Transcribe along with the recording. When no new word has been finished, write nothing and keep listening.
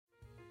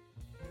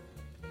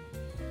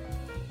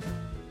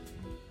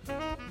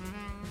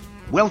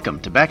Welcome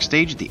to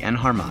Backstage at the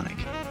Enharmonic.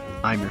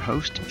 I'm your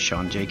host,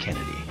 Sean J.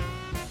 Kennedy.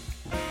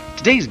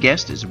 Today's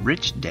guest is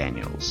Rich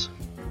Daniels,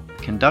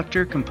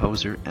 conductor,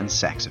 composer, and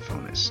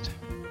saxophonist.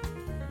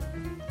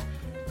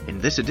 In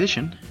this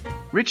edition,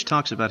 Rich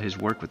talks about his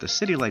work with the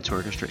City Lights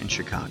Orchestra in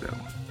Chicago,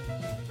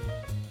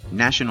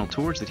 national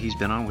tours that he's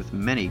been on with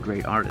many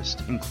great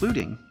artists,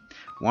 including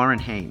Warren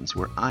Haynes,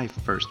 where I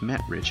first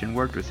met Rich and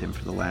worked with him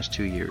for the last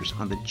 2 years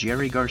on the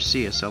Jerry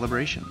Garcia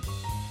celebration.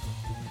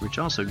 Rich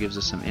also gives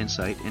us some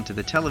insight into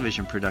the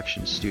television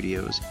production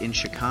studios in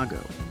Chicago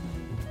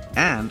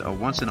and a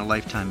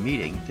once-in-a-lifetime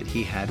meeting that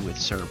he had with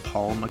Sir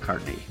Paul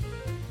McCartney.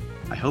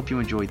 I hope you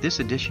enjoyed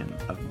this edition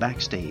of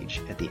Backstage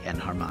at the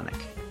Enharmonic.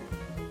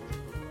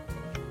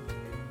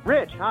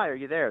 Rich, hi, are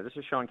you there? This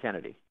is Sean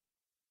Kennedy.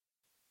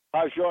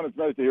 Hi, Sean. It's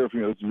nice to hear from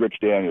you. This is Rich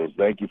Daniels.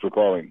 Thank you for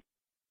calling.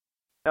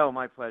 Oh,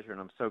 my pleasure,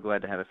 and I'm so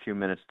glad to have a few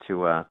minutes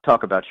to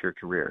talk about your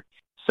career.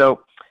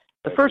 So,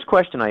 the first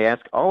question I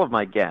ask all of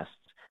my guests,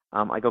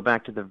 I go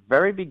back to the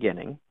very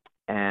beginning,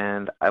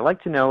 and I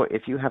like to know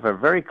if you have a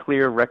very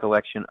clear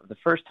recollection of the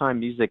first time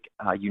music,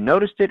 you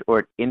noticed it or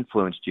it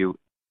influenced you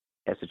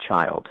as a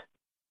child.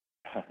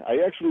 I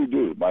actually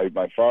do.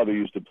 My father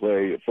used to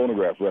play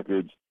phonograph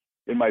records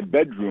in my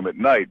bedroom at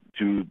night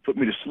to put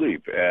me to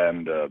sleep,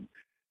 and to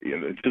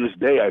this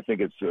day, I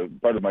think it's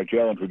part of my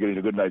challenge for getting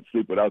a good night's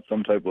sleep without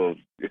some type of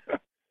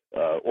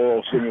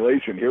oral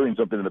stimulation, hearing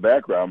something in the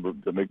background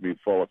to make me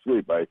fall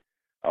asleep.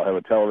 I'll have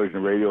a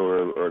television, radio,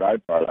 or an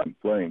iPod I'm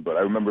playing, but I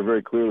remember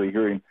very clearly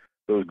hearing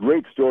those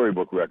great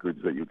storybook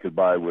records that you could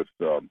buy with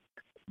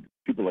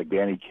people like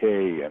Danny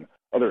Kaye and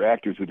other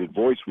actors who did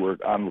voice work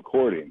on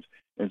recordings.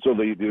 And so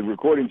the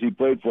recordings he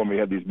played for me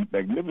had these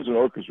magnificent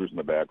orchestras in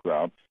the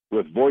background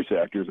with voice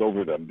actors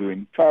over them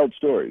doing child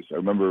stories. I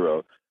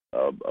remember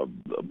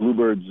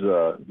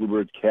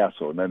Bluebird's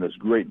Castle, and then this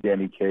great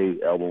Danny Kaye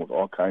album with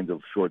all kinds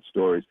of short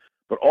stories.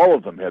 But all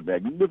of them had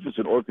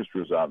magnificent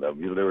orchestras on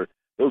them.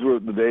 Those were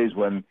the days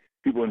when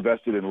people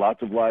invested in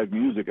lots of live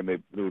music, and they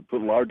would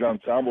put large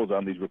ensembles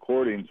on these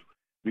recordings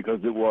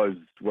because it was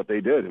what they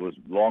did. It was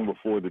long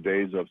before the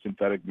days of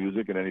synthetic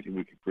music and anything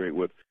we could create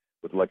with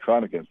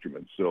electronic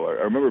instruments. So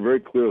I remember very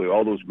clearly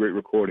all those great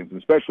recordings, and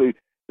especially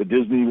the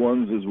Disney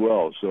ones as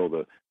well. So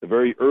the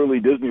very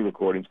early Disney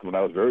recordings, when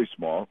I was very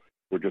small,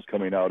 were just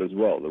coming out as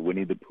well. The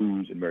Winnie the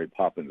Poohs and Mary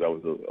Poppins. I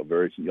was a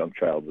very young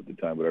child at the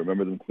time, but I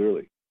remember them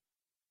clearly.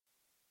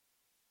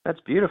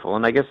 That's beautiful,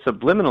 and I guess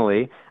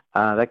subliminally,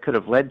 that could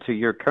have led to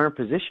your current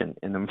position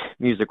in the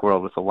music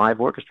world with the live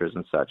orchestras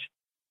and such.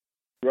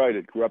 Right,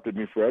 it corrupted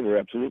me forever,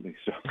 absolutely.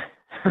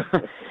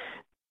 So,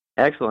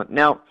 excellent.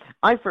 Now,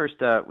 I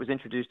first was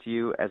introduced to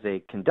you as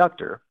a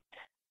conductor,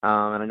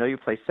 and I know you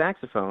play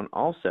saxophone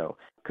also.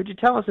 Could you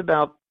tell us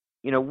about,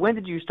 when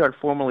did you start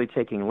formally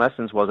taking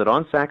lessons? Was it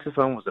on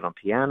saxophone? Was it on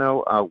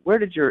piano? Where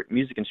did your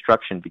music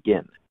instruction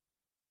begin?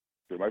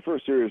 My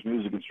first serious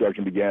music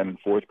instruction began in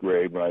 4th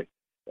grade when I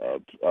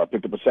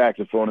picked up a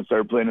saxophone and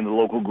started playing in the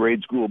local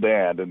grade school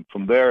band, and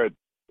from there it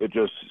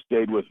just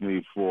stayed with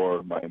me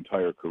for my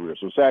entire career.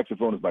 So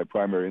saxophone is my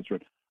primary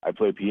instrument. I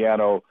play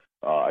piano,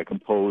 I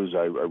compose,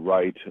 I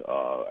write,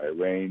 I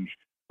arrange,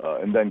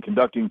 and then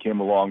conducting came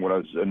along when I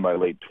was in my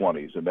late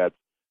 20s, and that's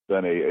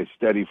been a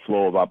steady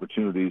flow of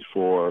opportunities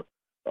for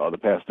the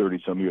past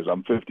 30-some years.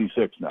 I'm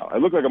 56 now. I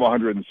look like I'm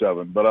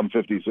 107, but I'm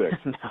 56.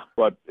 No.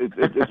 But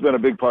it's been a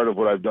big part of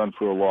what I've done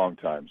for a long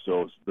time.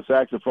 So the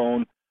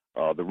saxophone,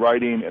 the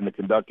writing, and the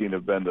conducting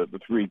have been the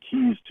 3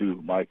 keys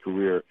to my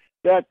career.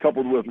 That,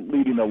 coupled with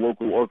leading a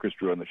local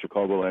orchestra in the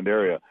Chicagoland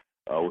area,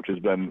 which has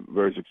been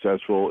very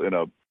successful in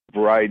a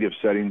variety of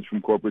settings,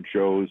 from corporate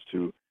shows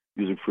to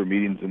music for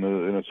meetings in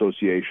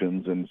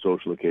associations and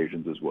social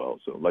occasions as well.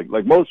 So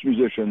like most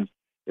musicians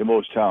in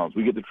most towns,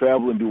 we get to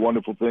travel and do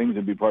wonderful things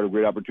and be part of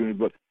great opportunities,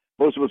 but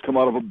most of us come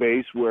out of a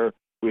base where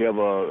we have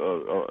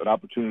an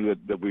opportunity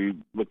that we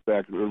look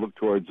back or look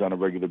towards on a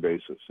regular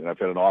basis. And I've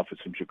had an office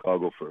in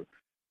Chicago for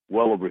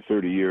well over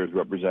 30 years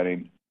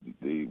representing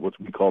what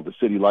we call the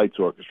City Lights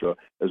Orchestra,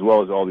 as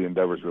well as all the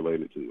endeavors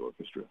related to the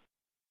orchestra.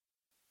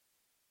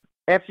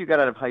 After you got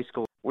out of high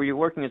school, were you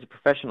working as a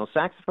professional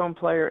saxophone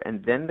player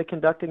and then the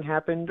conducting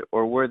happened,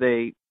 or were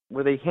they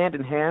hand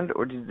in hand,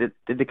 or did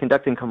the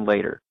conducting come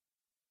later?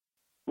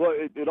 Well,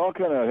 it all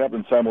kind of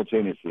happened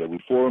simultaneously. We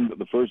formed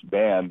the first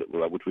band,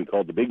 which we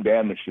called the Big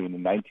Band Machine,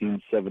 in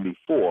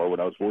 1974 when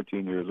I was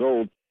 14 years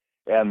old.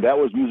 And that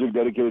was music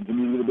dedicated to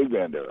music of the big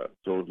band era.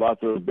 So it was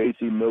lots of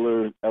Basie,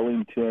 Miller,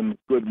 Ellington,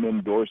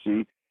 Goodman,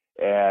 Dorsey,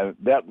 and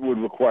that would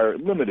require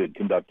limited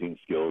conducting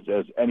skills,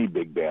 as any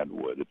big band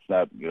would. It's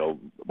not,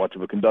 much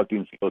of a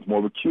conducting skill. It's more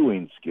of a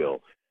cueing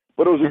skill.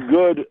 But it was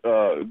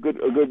a good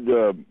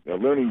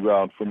learning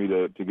ground for me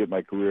to get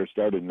my career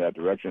started in that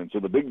direction. And so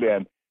the big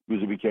band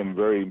music became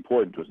very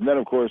important to us. And then,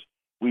 of course,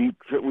 we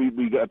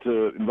got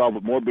to involved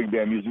with more big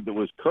band music that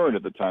was current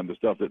at the time, the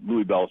stuff that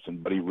Louis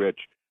Bellson, Buddy Rich,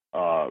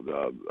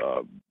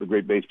 the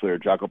great bass player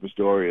Jaco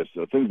Pastorius,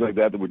 things like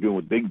that we're doing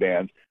with big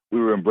bands. We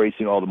were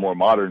embracing all the more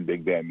modern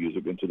big band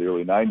music into the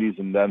early 90s,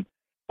 and then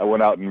I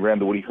went out and ran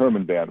the Woody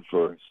Herman Band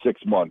for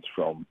 6 months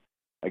from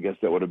I guess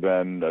that would have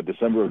been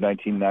December of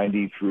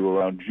 1990 through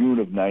around June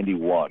of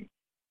 91.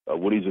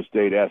 Woody's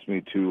estate asked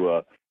me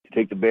to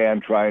take the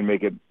band, try and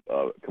make it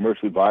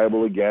commercially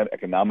viable again,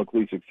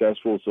 economically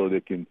successful, so they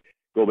can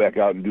go back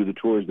out and do the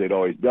tours they'd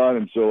always done.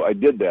 And so I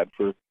did that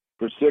for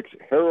 6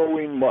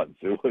 harrowing months.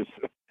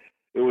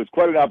 It was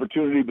quite an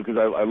opportunity because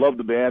I loved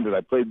the band, and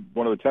I played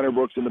one of the tenor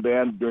books in the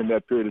band during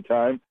that period of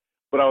time.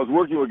 But I was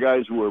working with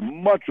guys who were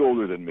much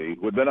older than me,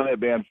 who had been on that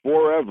band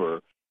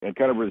forever, and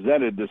kind of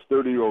resented this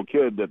 30-year-old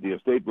kid that the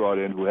estate brought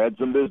in who had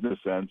some business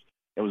sense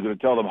and was going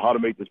to tell them how to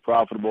make this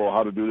profitable,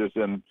 how to do this.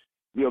 And,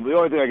 the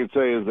only thing I can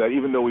say is that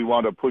even though we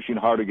wound up pushing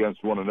hard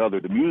against one another,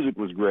 the music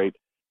was great.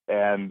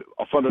 And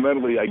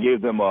fundamentally, I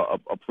gave them a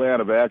plan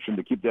of action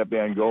to keep that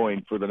band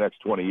going for the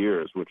next 20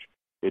 years, which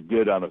it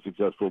did on a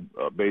successful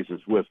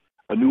basis with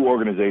a new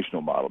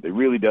organizational model. They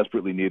really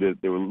desperately needed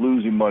it. They were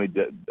losing money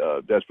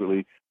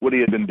desperately.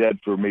 Woody had been dead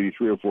for maybe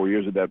 3 or 4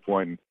 years at that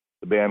point, and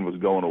the band was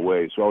going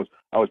away. So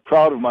I was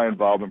proud of my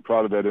involvement,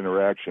 proud of that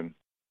interaction,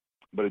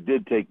 but it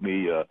did take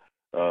me,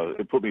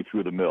 it put me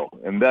through the mill.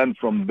 And then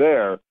from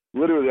there,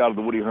 literally out of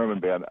the Woody Herman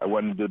Band, I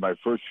went and did my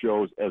first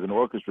shows as an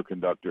orchestra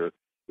conductor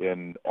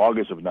in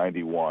August of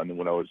 91,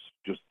 when I was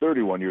just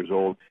 31 years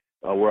old,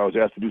 where I was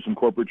asked to do some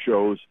corporate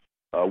shows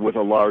with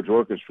a large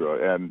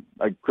orchestra. And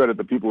I credit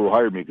the people who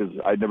hired me because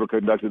I'd never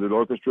conducted an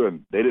orchestra,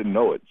 and they didn't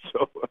know it.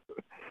 So,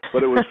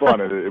 but it was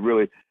fun, and it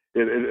really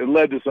it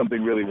led to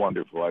something really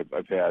wonderful.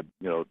 I've had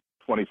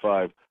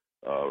 25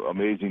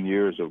 amazing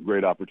years of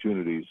great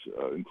opportunities,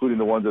 including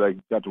the ones that I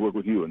got to work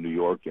with you in New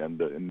York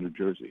and in New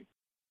Jersey.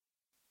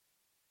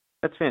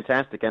 That's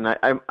fantastic, and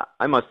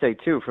I must say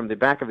too, from the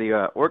back of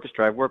the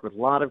orchestra, I've worked with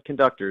a lot of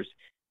conductors,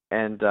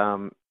 and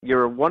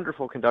you're a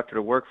wonderful conductor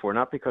to work for,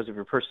 not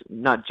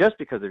just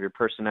because of your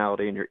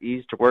personality and your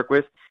ease to work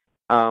with,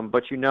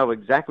 but you know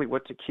exactly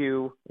what to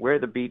cue, where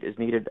the beat is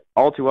needed.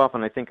 All too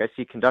often, I think I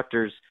see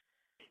conductors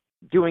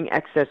doing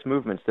excess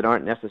movements that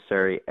aren't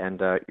necessary, and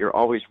you're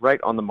always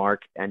right on the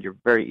mark, and you're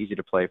very easy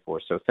to play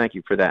for. So thank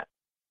you for that.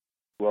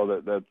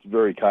 Well, that's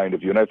very kind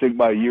of you. And I think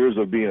my years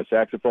of being a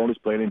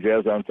saxophonist, playing in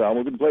jazz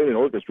ensembles, and playing in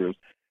orchestras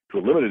to a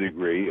limited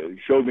degree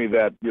showed me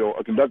that,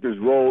 a conductor's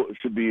role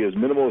should be as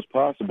minimal as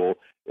possible,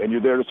 and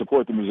you're there to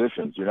support the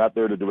musicians. You're not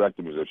there to direct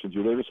the musicians.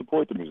 You're there to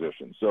support the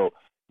musicians. So,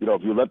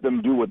 if you let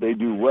them do what they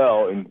do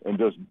well and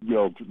just,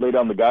 lay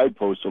down the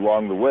guideposts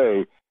along the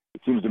way,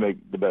 it seems to make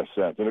the best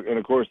sense. And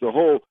of course, the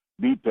whole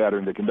beat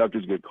pattern that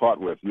conductors get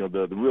caught with,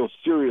 the real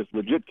serious,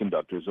 legit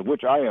conductors, of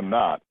which I am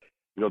not,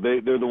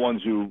 they're the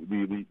ones who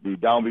the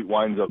downbeat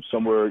winds up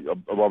somewhere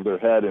above their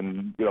head,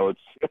 and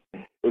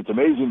it's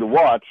amazing to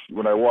watch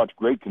when I watch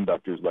great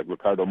conductors like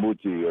Riccardo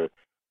Muti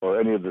or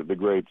any of the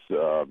greats.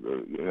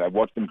 And I've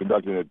watched them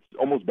conduct, and it's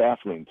almost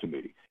baffling to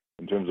me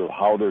in terms of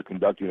how they're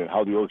conducting and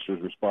how the orchestra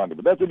is responding.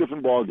 But that's a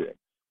different ballgame.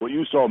 What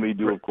you saw me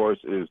do, of course,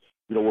 is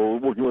we're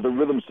working with a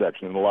rhythm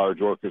section in a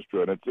large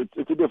orchestra, and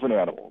it's a different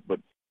animal.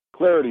 But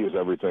clarity is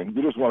everything.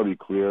 You just want to be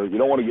clear. You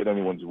don't want to get in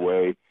anyone's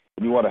way.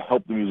 And you want to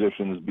help the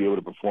musicians be able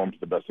to perform to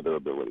the best of their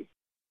ability.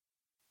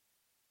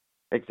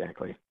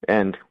 Exactly.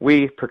 And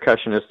we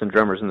percussionists and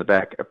drummers in the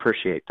back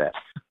appreciate that.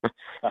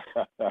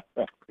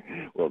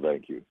 Well,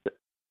 thank you.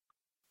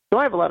 So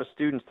I have a lot of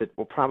students that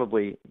will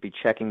probably be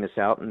checking this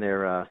out in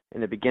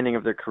the beginning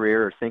of their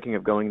career or thinking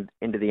of going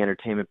into the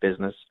entertainment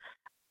business.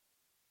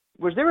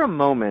 Was there a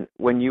moment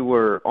when you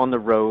were on the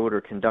road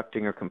or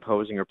conducting or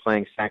composing or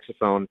playing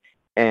saxophone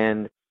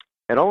and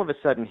it all of a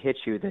sudden hit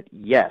you that,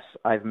 yes,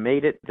 I've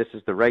made it, this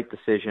is the right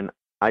decision,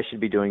 I should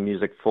be doing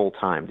music full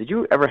time? Did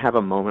you ever have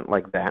a moment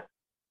like that?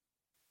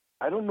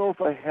 I don't know if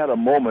I had a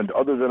moment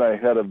other than I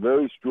had a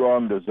very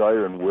strong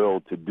desire and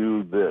will to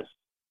do this.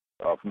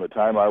 From the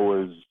time I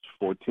was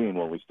 14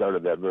 when we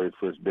started that very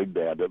first big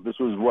band. This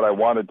was what I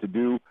wanted to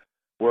do,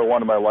 where I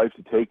wanted my life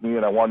to take me,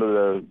 and I wanted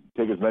to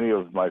take as many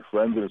of my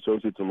friends and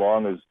associates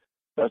along as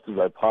best as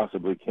I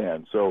possibly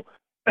can. So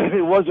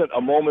it wasn't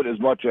a moment as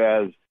much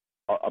as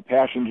a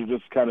passion you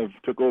just kind of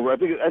took over. I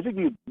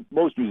think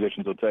most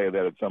musicians will tell you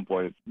that at some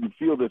point. You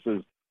feel this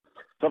is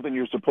something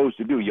you're supposed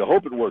to do. You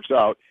hope it works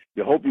out.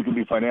 You hope you can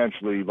be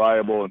financially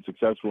viable and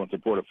successful and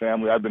support a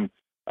family. I've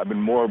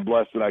been more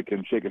blessed than I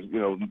can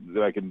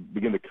than I can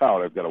begin to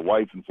count. I've got a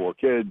wife and 4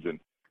 kids, and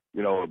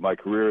my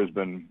career has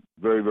been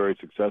very, very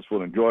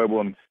successful and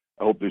enjoyable, and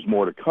I hope there's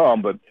more to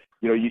come. But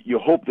you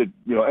hope that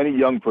any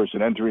young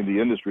person entering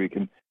the industry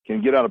can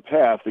get on a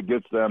path that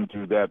gets them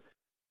to that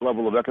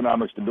level of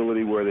economic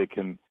stability where they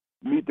can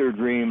meet their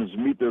dreams,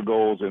 meet their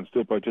goals, and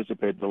still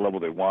participate at the level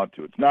they want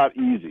to. It's not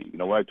easy.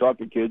 When I talk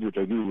to kids, which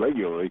I do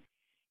regularly,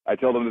 I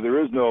tell them that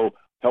there is no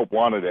help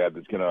wanted ad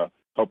that's going to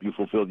help you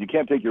fulfill. You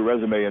can't take your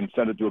resume and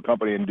send it to a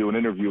company and do an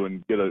interview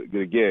and get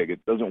a gig.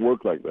 It doesn't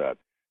work like that.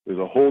 There's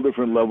a whole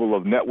different level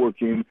of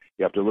networking.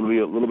 You have to be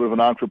a little bit of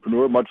an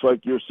entrepreneur, much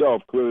like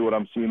yourself. Clearly what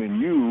I'm seeing in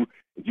you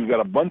is you've got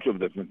a bunch of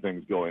different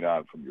things going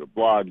on, from your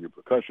blog, your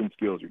percussion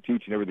skills, your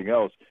teaching, everything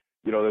else.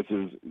 This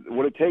is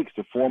what it takes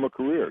to form a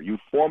career. You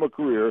form a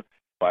career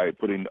by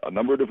putting a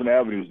number of different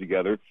avenues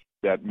together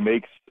that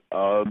makes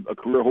a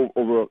career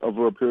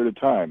over a period of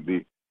time.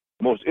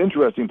 The most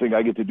interesting thing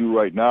I get to do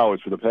right now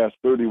is for the past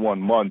 31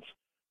 months,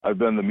 I've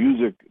been the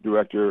music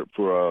director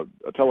for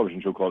a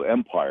television show called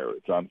Empire.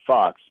 It's on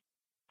Fox,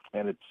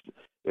 and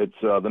it's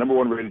the number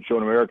one rated show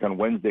in America on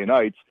Wednesday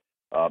nights.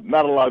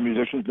 Not a lot of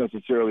musicians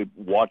necessarily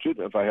watch it,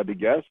 if I had to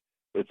guess.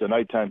 It's a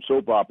nighttime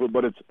soap opera,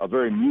 but it's a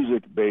very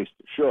music-based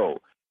show.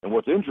 And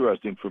what's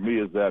interesting for me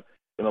is that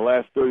in the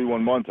last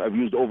 31 months, I've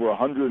used over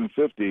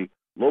 150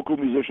 local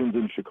musicians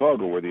in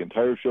Chicago, where the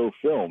entire show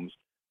films,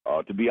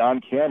 to be on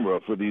camera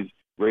for these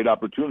great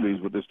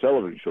opportunities with this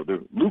television show. They're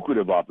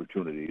lucrative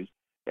opportunities,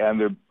 and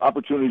they're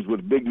opportunities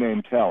with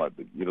big-name talent.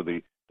 You know,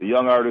 the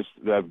young artists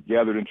that have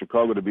gathered in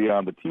Chicago to be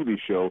on the TV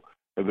show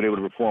have been able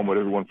to perform with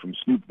everyone from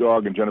Snoop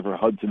Dogg and Jennifer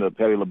Hudson to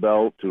Patti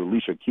LaBelle to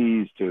Alicia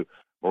Keys to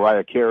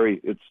Mariah Carey.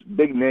 It's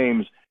big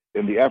names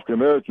in the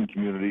African-American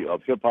community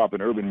of hip-hop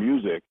and urban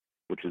music,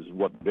 which is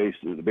what the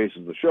basis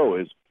of the show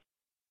is.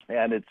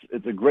 And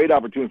it's a great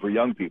opportunity for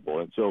young people.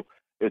 And so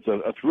it's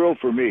a thrill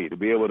for me to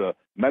be able to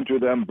mentor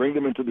them, bring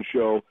them into the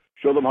show,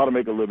 show them how to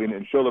make a living,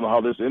 and show them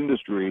how this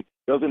industry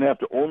doesn't have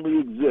to only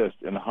exist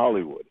in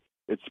Hollywood.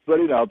 It's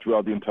spreading out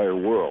throughout the entire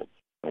world.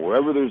 And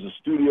wherever there's a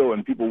studio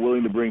and people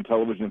willing to bring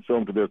television and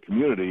film to their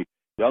community,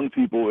 young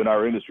people in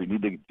our industry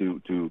need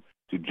to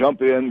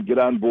jump in, get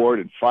on board,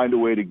 and find a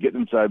way to get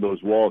inside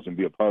those walls and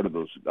be a part of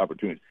those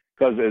opportunities.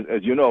 Because,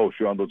 as you know,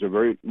 Sean, those are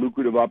very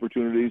lucrative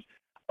opportunities.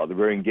 They're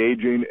very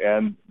engaging,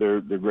 and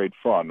they're great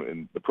fun.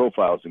 And the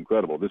profile is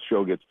incredible. This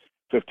show gets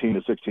 15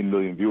 to 16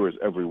 million viewers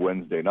every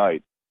Wednesday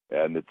night,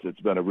 and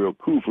it's been a real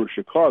coup for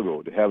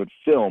Chicago to have it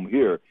film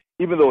here,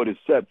 even though it is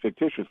set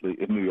fictitiously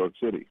in New York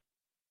City.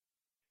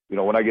 You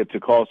know, when I get to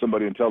call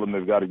somebody and tell them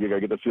they've got a gig, I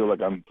get to feel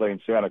like I'm playing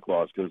Santa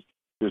Claus, because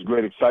there's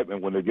great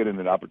excitement when they're getting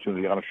an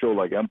opportunity on a show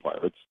like Empire.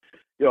 It's,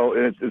 you know,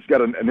 and it's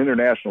got an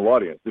international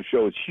audience. This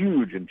show is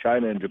huge in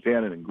China and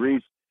Japan and in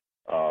Greece.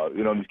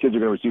 You know, these kids are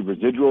going to receive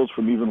residuals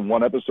from even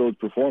one episode's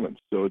performance.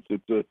 So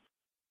it's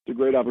a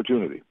great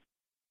opportunity.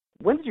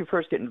 When did you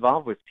first get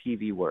involved with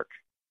TV work?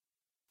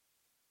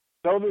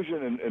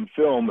 Television and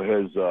film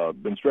has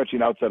been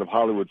stretching outside of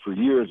Hollywood for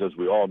years, as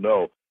we all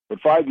know. But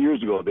 5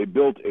 years ago, they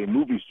built a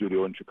movie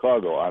studio in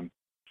Chicago on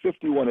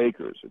 51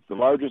 acres. It's the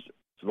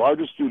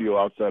largest studio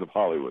outside of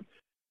Hollywood.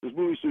 This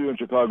movie studio in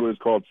Chicago is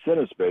called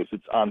CineSpace.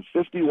 It's on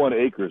 51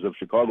 acres of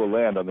Chicago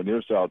land on the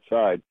near south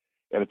side,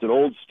 and it's an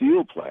old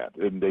steel plant.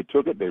 And they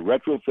took it, they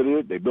retrofitted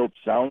it, they built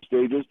sound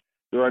stages.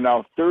 There are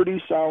now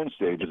 30 sound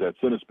stages at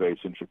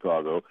CineSpace in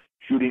Chicago,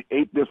 shooting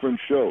 8 different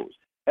shows.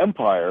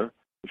 Empire,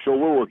 the show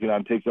we're working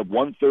on, takes up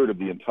 1/3 of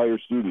the entire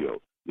studio.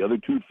 The other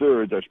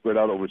 2/3 are spread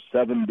out over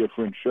 7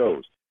 different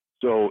shows.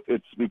 So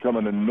it's become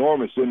an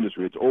enormous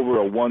industry. It's over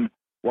a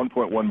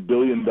 $1.1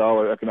 billion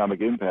economic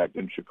impact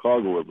in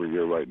Chicago every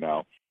year right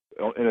now,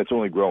 and it's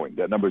only growing.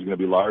 That number is going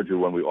to be larger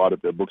when we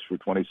audit their books for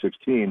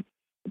 2016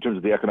 in terms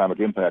of the economic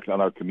impact on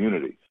our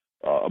community.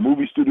 A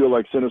movie studio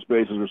like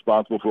CineSpace is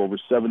responsible for over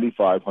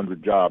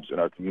 7,500 jobs in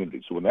our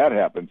community. So when that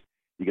happens,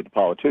 you get the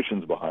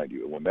politicians behind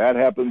you. And when that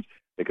happens,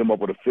 they come up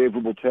with a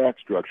favorable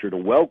tax structure to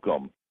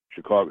welcome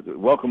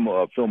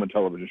film and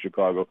television in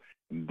Chicago.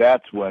 And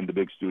that's when the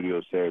big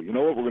studios say, you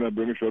know what, we're going to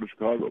bring a show to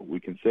Chicago. We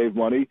can save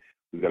money.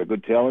 We've got a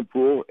good talent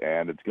pool,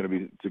 and it's going to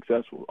be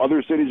successful.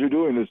 Other cities are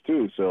doing this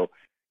too. So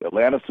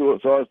Atlanta saw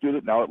us do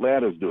it. Now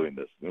Atlanta's doing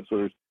this. And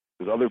so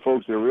there's other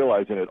folks that are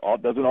realizing it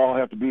doesn't all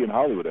have to be in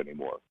Hollywood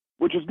anymore,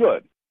 which is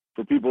good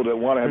for people that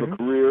want to have a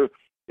career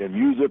in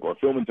music or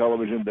film and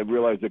television. They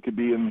realize it could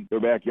be in their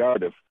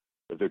backyard if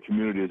their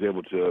community is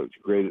able to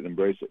create it and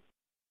embrace it.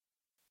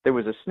 There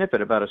was a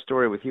snippet about a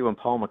story with you and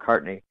Paul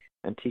McCartney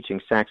and teaching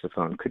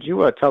saxophone. Could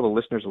you tell the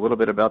listeners a little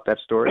bit about that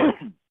story?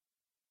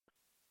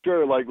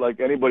 Sure.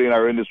 Like anybody in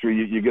our industry,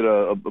 you get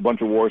a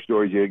bunch of war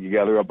stories you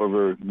gather up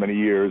over many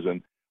years,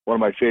 and one of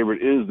my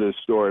favorite is this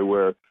story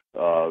where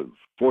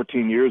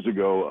 14 years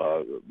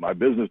ago, my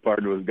business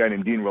partner was a guy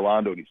named Dean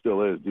Rolando, and he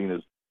still is. Dean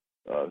is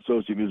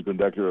associate music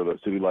conductor of the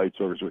City Lights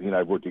Orchestra. He and I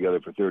have worked together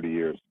for 30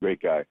 years.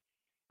 Great guy.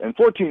 And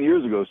 14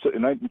 years ago,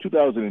 in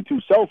 2002,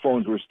 cell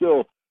phones were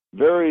still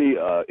very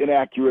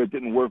inaccurate,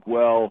 didn't work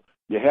well.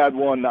 You had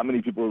one, not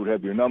many people would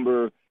have your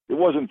number. It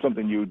wasn't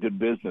something you did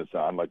business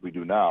on like we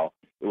do now.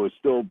 It was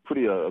still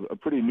a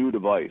pretty new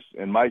device.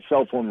 And my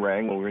cell phone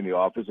rang when we were in the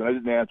office, and I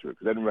didn't answer it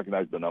because I didn't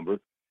recognize the number.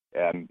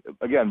 And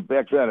again,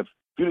 back then, if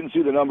you didn't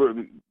see the number,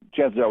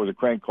 chances are it was a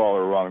crank call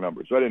or a wrong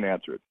number. So I didn't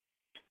answer it.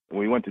 And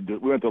we went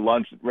to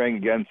lunch, it rang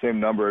again, same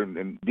number,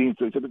 and Dean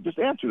said, just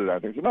answer it. I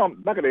said, no,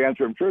 I'm not going to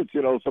answer. I'm sure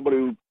it's, somebody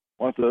who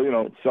wants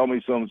to, sell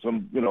me some,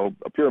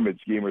 a pyramid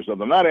scheme or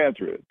something. I'm not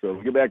answering it. So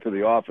we get back to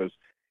the office.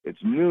 It's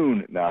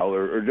noon now,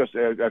 or just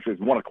actually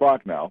it's 1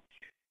 o'clock now.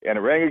 And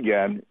it rang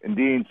again, and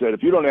Dean said,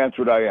 if you don't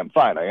answer it, I am.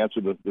 Fine, I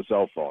answered the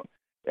cell phone.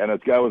 And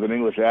this guy with an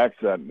English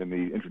accent, and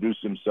he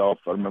introduced himself.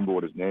 I don't remember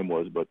what his name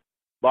was, but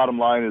bottom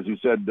line is he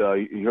said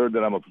he heard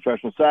that I'm a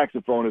professional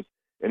saxophonist,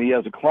 and he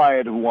has a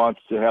client who wants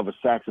to have a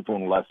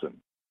saxophone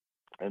lesson.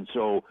 And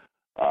so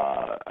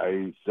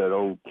I said,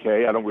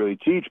 okay, I don't really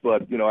teach,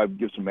 but, I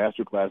give some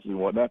master classes and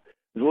whatnot.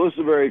 He said, well, this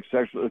is a very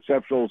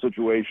exceptional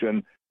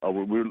situation.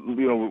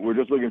 We're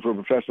just looking for a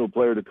professional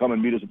player to come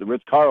and meet us at the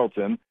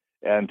Ritz-Carlton,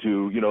 and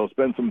to,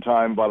 spend some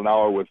time, about an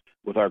hour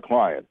with our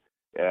client.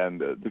 And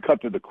to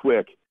cut to the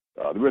quick,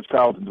 the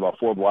Ritz-Carlton's about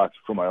 4 blocks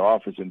from my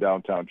office in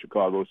downtown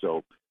Chicago.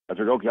 So I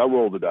figured, okay, I'll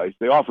roll the dice.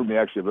 They offered me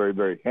actually a very,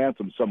 very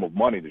handsome sum of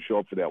money to show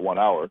up for that 1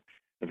 hour.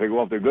 I figured,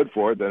 well, if they're good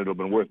for it, then it'll have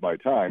been worth my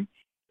time.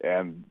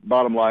 And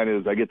bottom line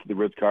is, I get to the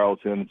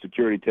Ritz-Carlton,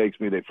 security takes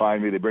me, they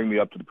find me, they bring me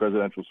up to the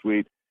presidential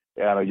suite,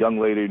 and a young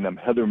lady named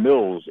Heather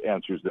Mills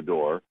answers the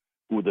door,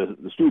 who the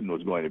student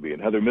was going to be.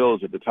 And Heather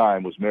Mills at the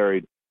time was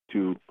married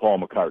to Paul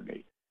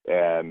McCartney.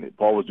 And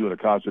Paul was doing a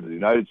concert at the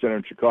United Center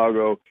in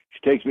Chicago.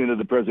 She takes me into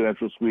the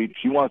presidential suite.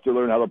 She wants to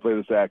learn how to play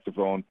the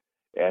saxophone.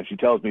 And she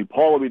tells me,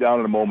 Paul will be down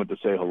in a moment to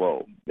say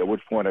hello. At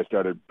which point I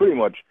started pretty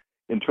much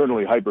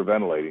internally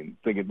hyperventilating,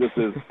 thinking this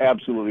is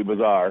absolutely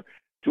bizarre.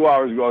 2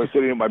 hours ago, I was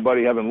sitting with my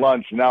buddy having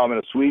lunch, and now I'm in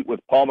a suite with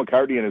Paul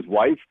McCartney and his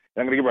wife,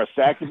 and I'm going to give her a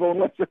saxophone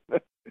lesson.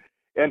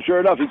 And sure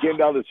enough, he came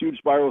down this huge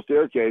spiral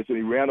staircase, and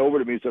he ran over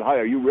to me and said, "Hi,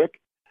 are you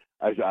Rick?"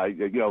 I'm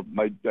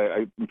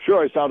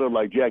sure I sounded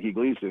like Jackie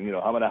Gleason,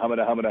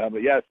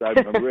 hamana. Yes,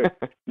 I'm Rick.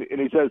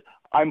 And he says,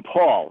 "I'm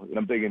Paul." And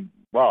I'm thinking,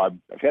 wow,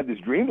 I've had this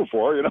dream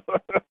before,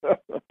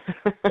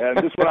 And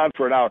this went on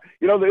for an hour.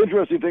 The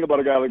interesting thing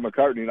about a guy like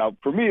McCartney, now,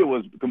 for me, it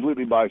was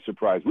completely by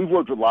surprise. We've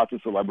worked with lots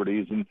of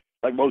celebrities, and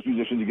like most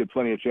musicians, you get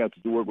plenty of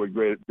chances to work with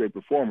great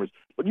performers.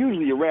 But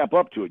usually you ramp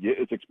up to it.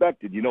 It's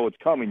expected. You know it's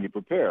coming. You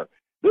prepare.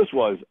 This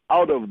was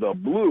out of the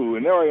blue,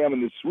 and there I am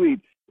in this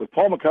suite with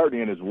Paul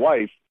McCartney and his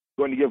wife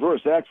going to give her a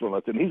saxophone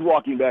lesson. He's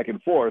walking back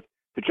and forth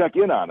to check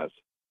in on us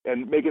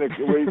and making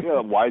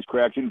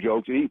wisecracks and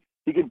jokes.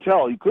 He can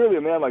tell. Clearly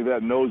a man like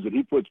that knows that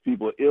he puts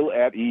people ill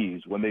at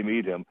ease when they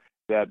meet him.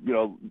 That,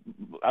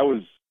 I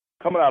was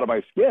coming out of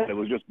my skin. It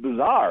was just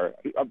bizarre.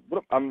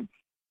 I'm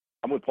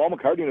with Paul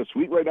McCartney in a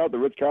suite right now at the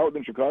Ritz-Carlton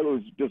in Chicago. It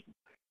was just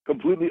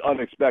completely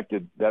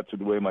unexpected. That's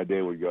the way my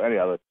day would go.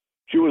 Anyhow,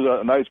 she was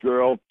a nice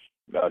girl.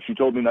 She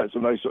told me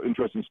some nice,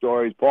 interesting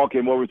stories. Paul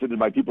came over and said, "Did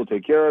my people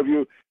take care of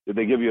you? Did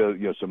they give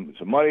you, some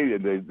money?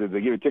 Did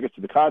they give you tickets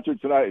to the concert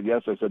tonight?"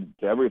 Yes, I said,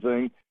 to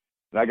everything.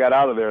 And I got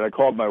out of there, and I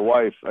called my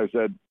wife. I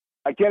said,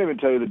 "I can't even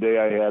tell you the day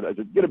I had." I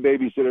said, "Get a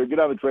babysitter, get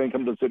on the train,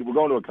 come to the city. We're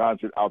going to a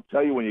concert. I'll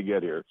tell you when you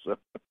get here." So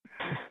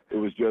it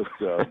was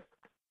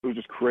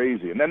just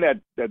crazy. And then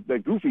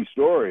that goofy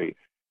story,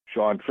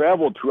 Sean,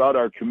 traveled throughout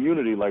our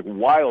community like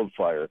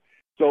wildfire.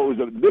 So it was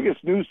the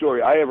biggest news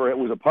story I ever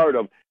was a part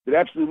of. It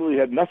absolutely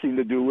had nothing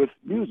to do with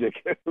music.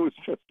 It was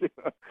just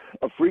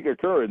a freak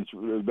occurrence,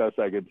 as best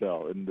I could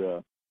tell.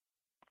 And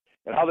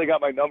how they got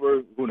my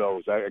number, who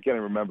knows? I can't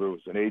even remember. It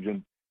was an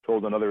agent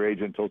told another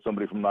agent, told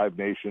somebody from Live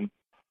Nation,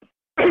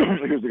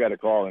 "Here's the guy to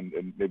call,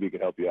 and maybe he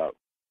can help you out."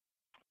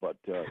 But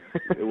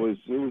it was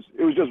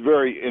just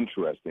very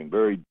interesting,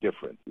 very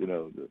different,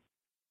 to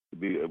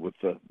be with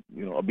a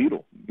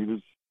Beatle.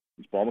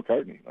 He's Paul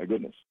McCartney. My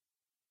goodness.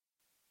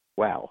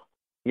 Wow.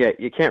 Yeah,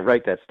 you can't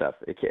write that stuff.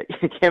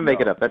 You can't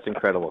make it up. That's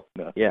incredible.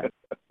 No. Yeah.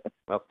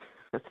 Well,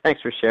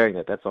 thanks for sharing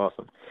that. That's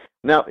awesome.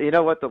 Now, you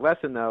know what? The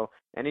lesson, though,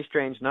 any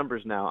strange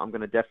numbers now, I'm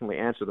going to definitely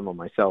answer them on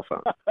my cell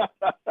phone.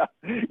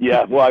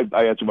 Yeah, well,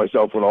 I answer my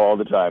cell phone all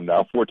the time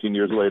now, 14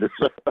 years later.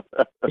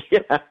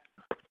 Yeah.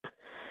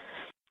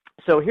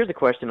 So here's a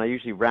question I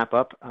usually wrap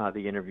up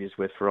the interviews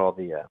with for all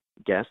the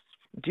guests.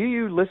 Do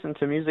you listen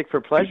to music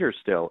for pleasure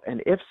still?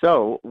 And if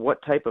so,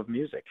 what type of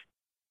music?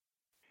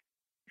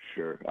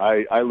 Sure.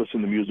 I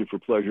listen to music for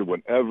pleasure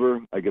whenever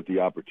I get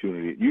the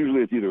opportunity.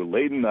 Usually it's either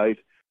late at night,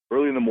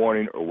 early in the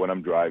morning, or when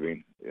I'm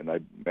driving, and I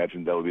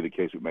imagine that will be the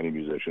case with many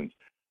musicians.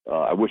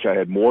 I wish I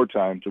had more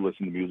time to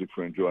listen to music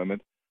for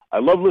enjoyment. I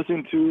love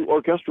listening to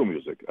orchestral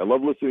music. I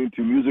love listening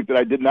to music that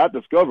I did not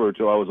discover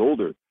until I was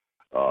older.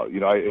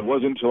 It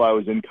wasn't until I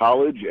was in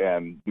college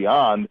and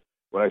beyond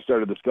when I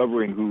started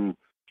discovering who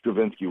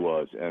Stravinsky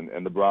was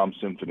and the Brahms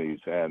symphonies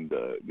and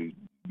these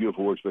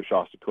beautiful works by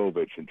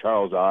Shostakovich and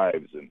Charles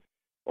Ives and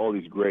all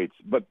these greats.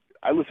 But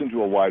I listen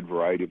to a wide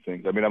variety of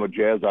things. I mean, I'm a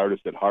jazz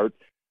artist at heart.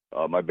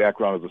 My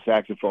background as a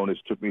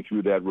saxophonist took me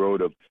through that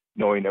road of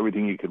knowing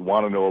everything you could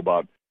want to know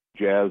about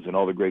jazz and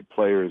all the great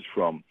players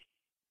from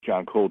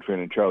John Coltrane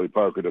and Charlie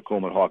Parker to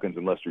Coleman Hawkins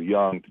and Lester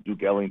Young to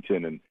Duke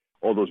Ellington and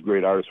all those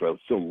great artists. I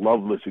still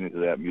love listening to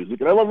that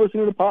music. And I love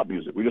listening to pop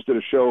music. We just did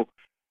a show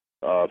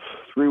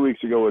 3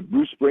 weeks ago with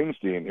Bruce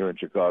Springsteen here in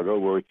Chicago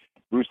where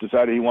Bruce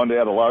decided he wanted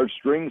to add a large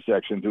string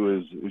section to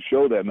his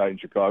show that night in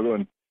Chicago.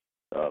 And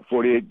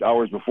 48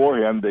 hours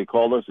beforehand, they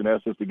called us and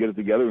asked us to get it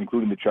together,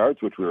 including the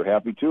charts, which we were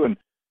happy to. And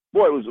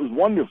boy, it was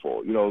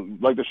wonderful.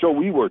 Like the show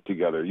we worked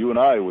together, you and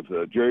I, with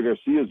Jerry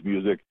Garcia's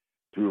music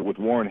with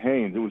Warren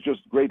Haynes. It was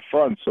just great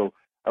fun. So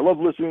I love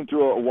listening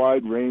to a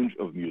wide range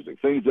of music,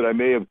 things that I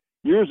may have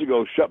years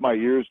ago shut my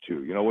ears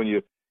to. When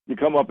you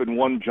come up in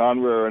one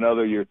genre or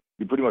another, you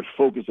pretty much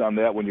focus on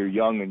that when you're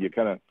young, and you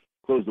kind of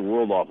close the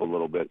world off a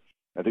little bit.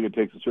 I think it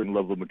takes a certain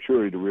level of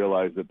maturity to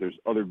realize that there's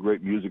other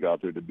great music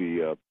out there to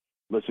be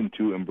listened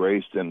to,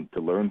 embraced, and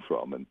to learn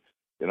from. And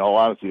in all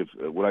honesty,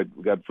 when I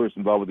got first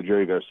involved with the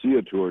Jerry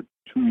Garcia tour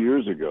 2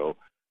 years ago,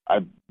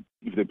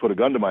 if they put a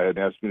gun to my head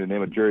and asked me to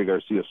name a Jerry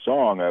Garcia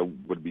song, I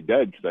would be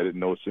dead because I didn't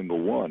know a single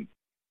one.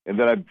 And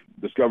then I've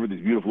discovered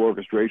these beautiful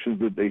orchestrations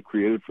that they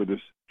created for this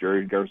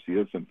Jerry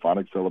Garcia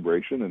Symphonic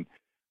Celebration,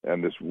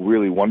 and this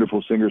really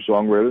wonderful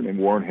singer-songwriter named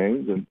Warren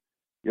Haynes. And,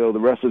 the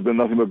rest has been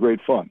nothing but great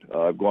fun.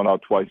 I've gone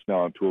out twice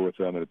now on tour with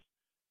them, and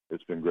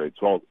it's been great.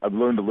 So I've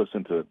learned to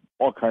listen to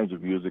all kinds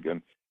of music,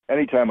 and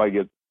anytime I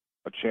get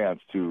a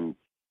chance to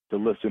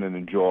listen and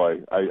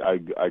enjoy,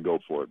 I go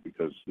for it,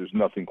 because there's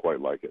nothing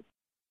quite like it.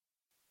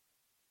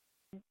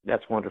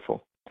 That's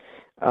wonderful.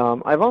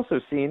 I've also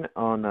seen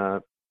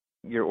on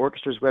your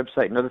orchestra's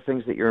website and other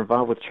things that you're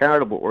involved with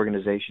charitable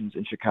organizations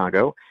in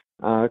Chicago.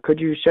 Could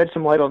you shed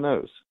some light on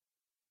those?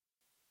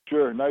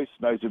 Sure. Nice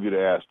of you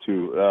to ask,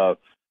 too.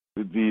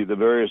 The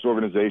various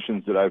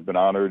organizations that I've been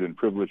honored and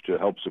privileged to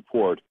help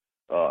support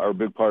are a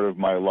big part of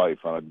my life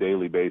on a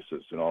daily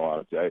basis, in all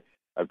honesty.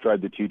 I've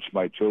tried to teach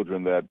my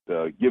children that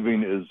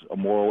giving is a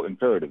moral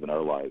imperative in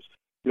our lives.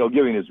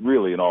 Giving is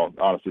really, in all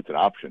honesty, it's an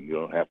option. You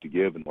don't have to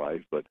give in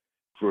life, but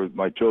for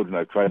my children,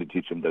 I've tried to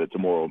teach them that it's a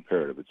moral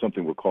imperative. It's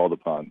something we're called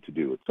upon to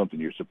do. It's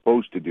something you're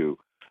supposed to do.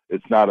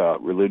 It's not a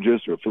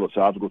religious or a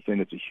philosophical thing.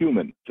 It's a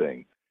human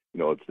thing.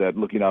 It's that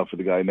looking out for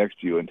the guy next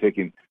to you and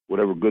taking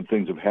whatever good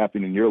things have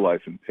happened in your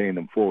life and paying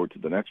them forward to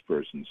the next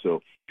person.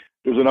 So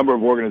there's a number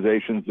of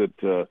organizations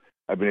that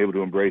I've been able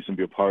to embrace and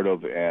be a part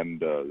of,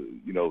 and,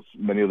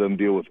 many of them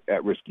deal with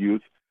at-risk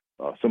youth.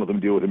 Some of them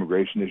deal with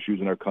immigration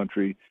issues in our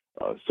country.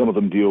 Some of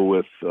them deal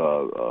with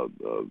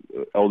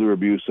elder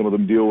abuse. Some of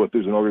them deal with,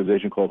 there's an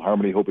organization called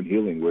Harmony, Hope, and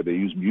Healing, where they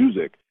use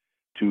music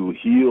to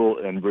heal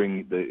and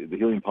bring the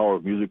healing power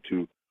of music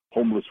to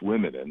homeless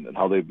women and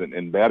how they've been,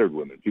 and battered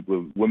women,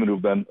 women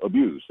who've been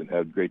abused and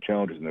had great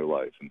challenges in their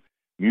life. And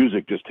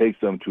music just takes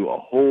them to a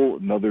whole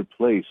another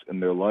place in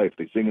their life.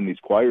 They sing in these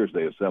choirs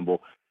they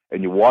assemble,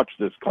 and you watch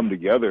this come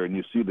together, and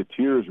you see the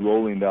tears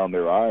rolling down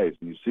their eyes,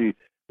 and you see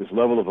this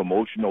level of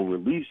emotional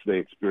release they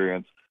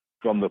experience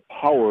from the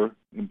power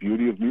and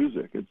beauty of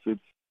music.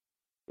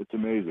 It's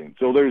amazing.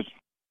 So there's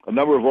a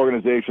number of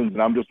organizations,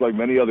 and I'm just like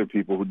many other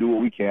people who do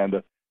what we can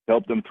to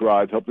help them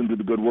thrive, help them do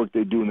the good work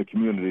they do in the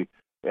community,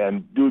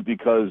 and do it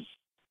because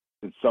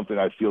it's something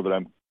I feel that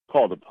I'm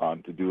called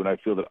upon to do, and I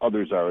feel that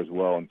others are as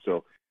well. And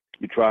so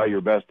you try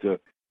your best to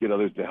get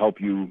others to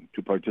help you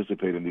to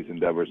participate in these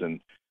endeavors.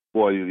 And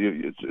boy,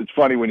 it's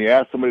funny when you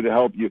ask somebody to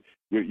help you.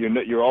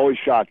 You're always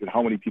shocked at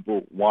how many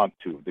people want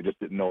to. They just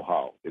didn't know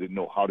how. They didn't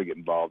know how to get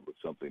involved with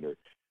something. Or,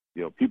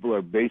 people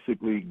are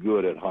basically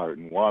good at heart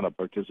and want to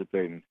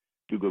participate and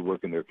do good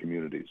work in their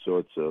community.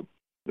 So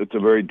it's a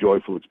very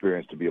joyful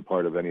experience to be a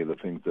part of any of the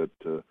things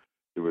that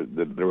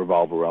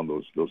revolve around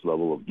those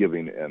level of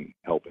giving and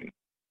helping.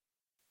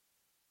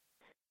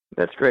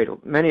 That's great.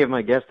 Many of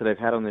my guests that I've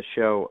had on this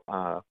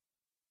show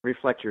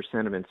reflect your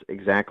sentiments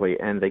exactly,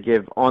 and they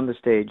give on the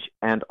stage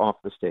and off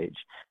the stage.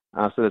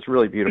 So that's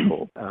really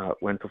beautiful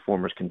when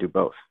performers can do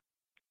both.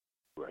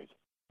 Right.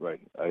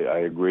 I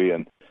agree.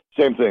 And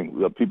same thing,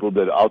 the people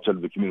that outside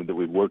of the community that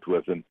we've worked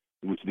with, and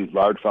which these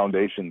large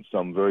foundations,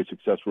 some very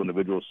successful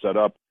individuals set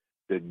up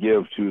that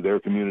give to their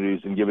communities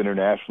and give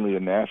internationally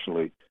and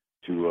nationally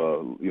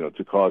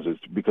to causes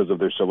because of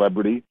their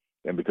celebrity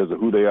and because of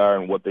who they are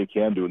and what they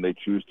can do, and they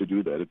choose to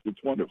do that.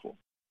 It's wonderful.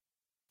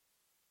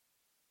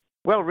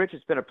 Well, Rich,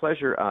 it's been a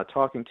pleasure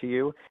talking to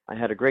you. I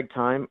had a great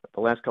time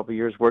the last couple of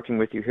years working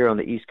with you here on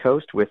the East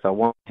Coast with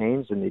Warren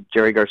Haynes and the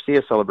Jerry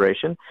Garcia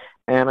celebration,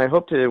 and I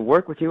hope to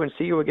work with you and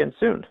see you again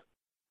soon.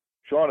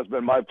 Sean, it's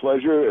been my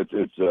pleasure.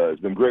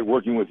 It's been great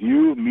working with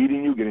you,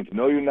 meeting you, getting to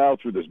know you now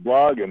through this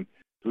blog and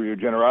through your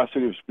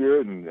generosity of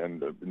spirit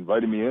and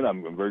inviting me in.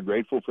 I'm very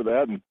grateful for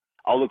that, and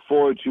I'll look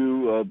forward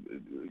to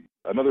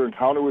another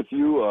encounter with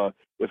you,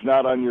 if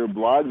not on your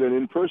blog, then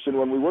in person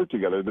when we work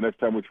together the next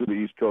time we're through the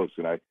East Coast.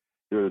 And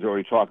there's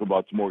already talk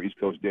about some more East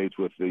Coast dates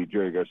with the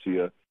Jerry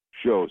Garcia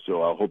show,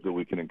 so I hope that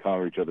we can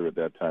encounter each other at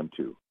that time,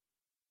 too.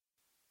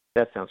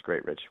 That sounds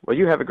great, Rich. Well,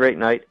 you have a great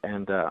night,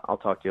 and I'll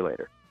talk to you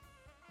later.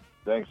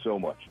 Thanks so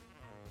much.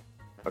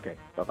 Okay,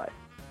 bye-bye.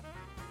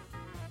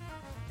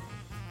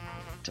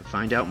 To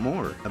find out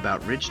more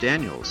about Rich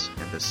Daniels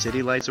and the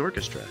City Lights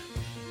Orchestra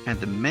and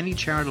the many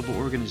charitable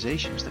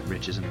organizations that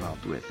Rich is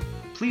involved with,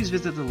 please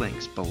visit the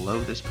links below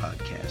this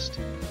podcast.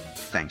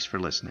 Thanks for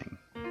listening.